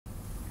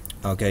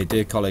Okay,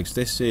 dear colleagues,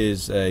 this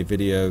is a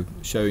video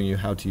showing you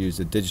how to use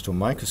the digital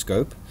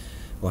microscope,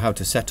 or how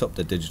to set up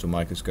the digital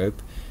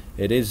microscope.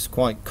 It is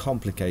quite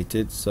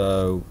complicated,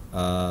 so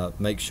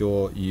make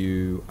sure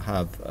you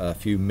have a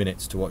few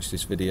minutes to watch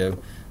this video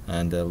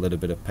and a little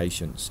bit of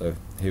patience. So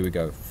here we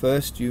go.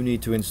 First, you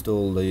need to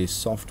install the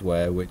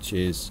software which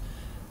is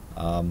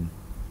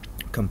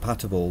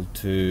compatible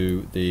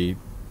to the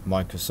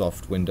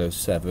Microsoft Windows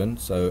 7.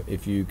 So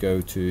if you go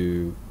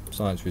to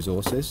Science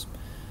Resources,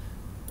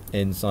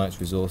 in Science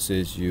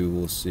Resources you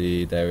will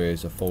see there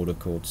is a folder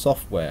called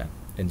Software.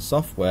 In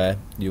Software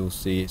you'll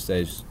see it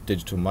says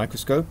Digital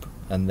Microscope,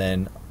 and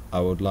then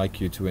I would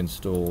like you to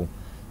install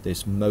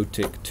this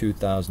Motic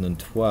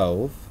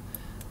 2012,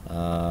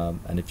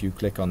 and if you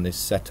click on this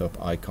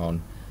setup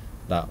icon,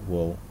 that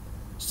will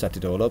set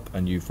it all up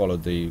and you follow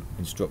the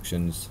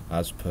instructions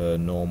as per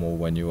normal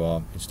when you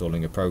are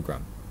installing a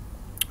program.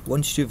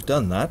 Once you've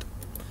done that,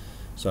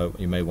 so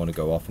you may want to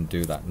go off and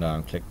do that now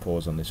and click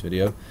pause on this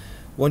video.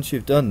 Once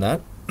you've done that,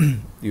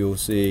 you'll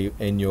see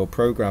in your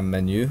program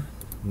menu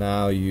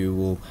now you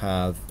will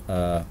have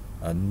a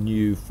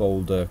new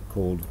folder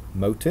called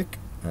Motic,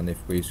 and if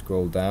we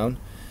scroll down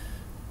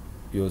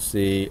you'll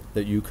see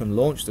that you can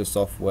launch the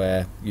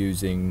software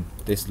using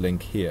this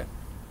link here.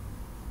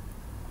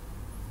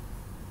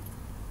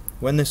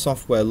 When the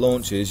software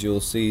launches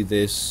you'll see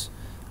this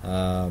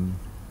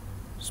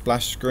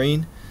splash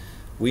screen.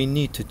 We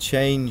need to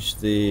change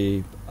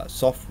the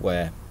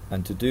software,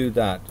 and to do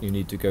that you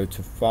need to go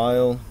to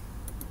File,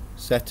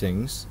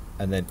 Settings,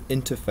 and then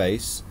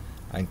Interface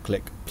and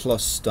click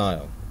Plus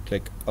Style.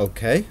 Click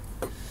OK.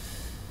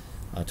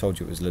 I told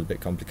you it was a little bit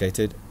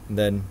complicated. And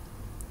then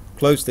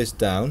close this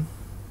down,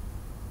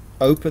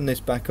 open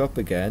this back up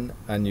again,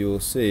 and you will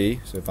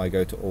see, so if I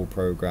go to All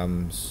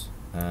Programs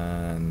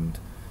and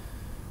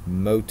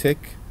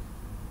Motic,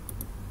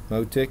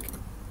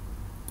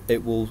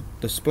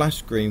 the splash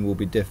screen will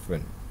be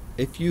different.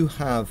 If you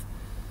have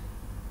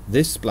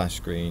this splash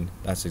screen,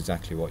 that's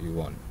exactly what you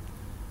want.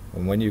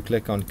 And when you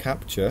click on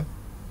Capture,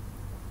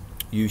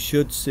 you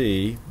should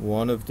see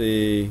one of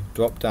the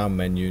drop down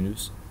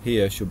menus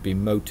here should be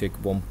Motic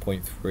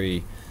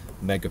 1.3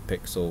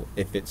 megapixel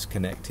if it's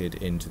connected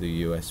into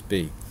the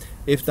USB.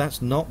 If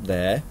that's not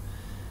there,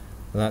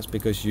 that's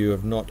because you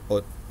have not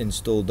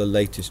installed the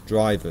latest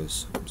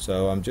drivers.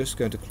 So I'm just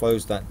going to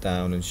close that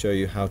down and show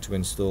you how to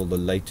install the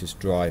latest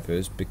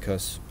drivers,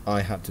 because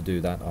I had to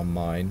do that on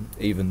mine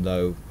even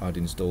though I'd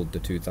installed the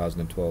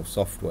 2012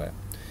 software.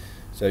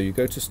 So you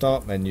go to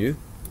Start menu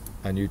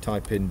and you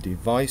type in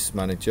Device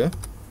Manager,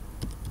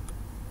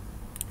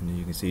 and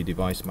you can see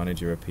Device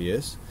Manager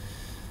appears,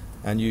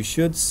 and you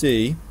should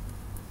see,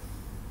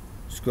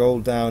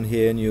 scroll down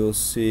here and you'll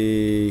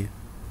see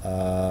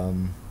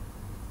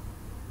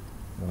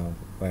well,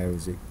 where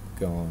is it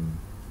gone?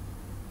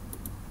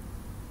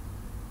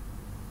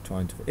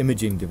 Trying to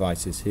imaging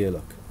devices here,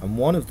 look, and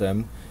one of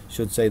them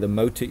should say the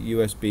Motic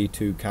USB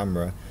 2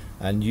 camera,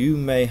 and you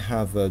may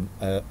have a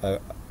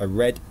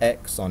red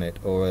X on it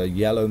or a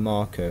yellow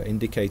marker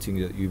indicating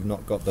that you've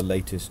not got the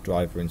latest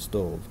driver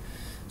installed.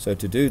 So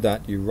to do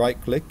that, you right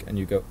click and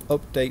you go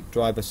Update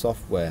Driver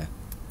Software,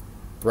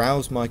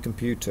 Browse My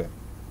Computer,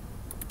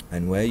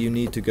 and where you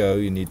need to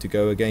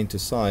go again to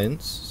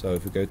Science. So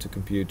if we go to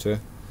Computer,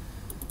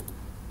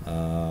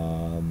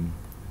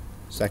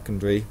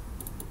 Secondary,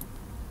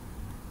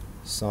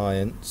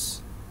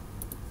 Science,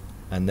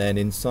 and then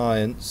in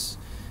Science,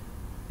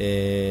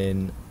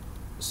 in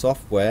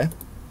Software,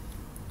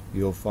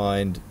 you'll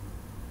find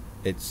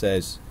it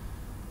says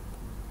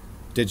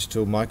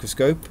Digital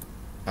Microscope,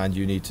 and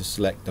you need to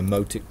select the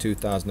Motic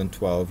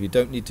 2012. You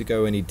don't need to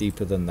go any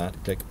deeper than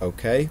that. Click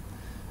OK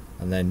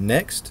and then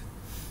Next,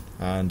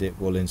 and it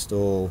will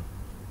install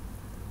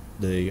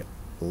the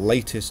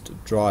latest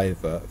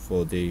driver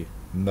for the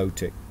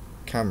Motic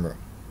camera.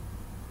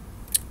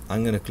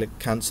 I'm going to click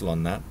cancel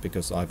on that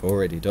because I've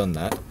already done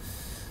that.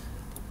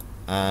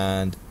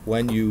 And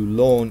when you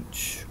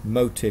launch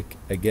Motic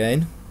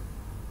again,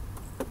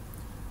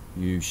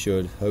 you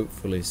should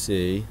hopefully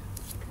see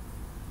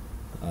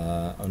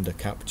under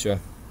Capture,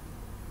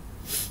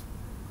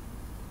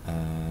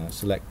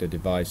 select the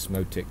device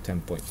Motic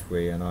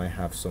 10.3, and I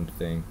have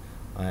something.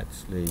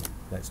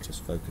 Let's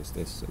just focus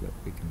this so that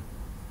we can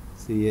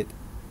see it.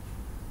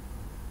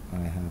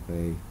 I have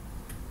a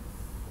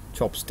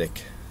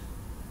chopstick,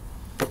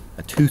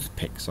 a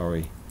toothpick,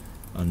 sorry,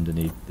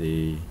 underneath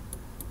the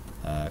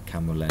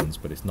camera lens,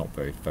 but it's not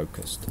very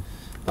focused.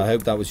 I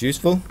hope that was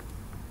useful.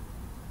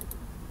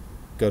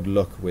 Good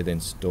luck with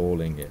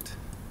installing it.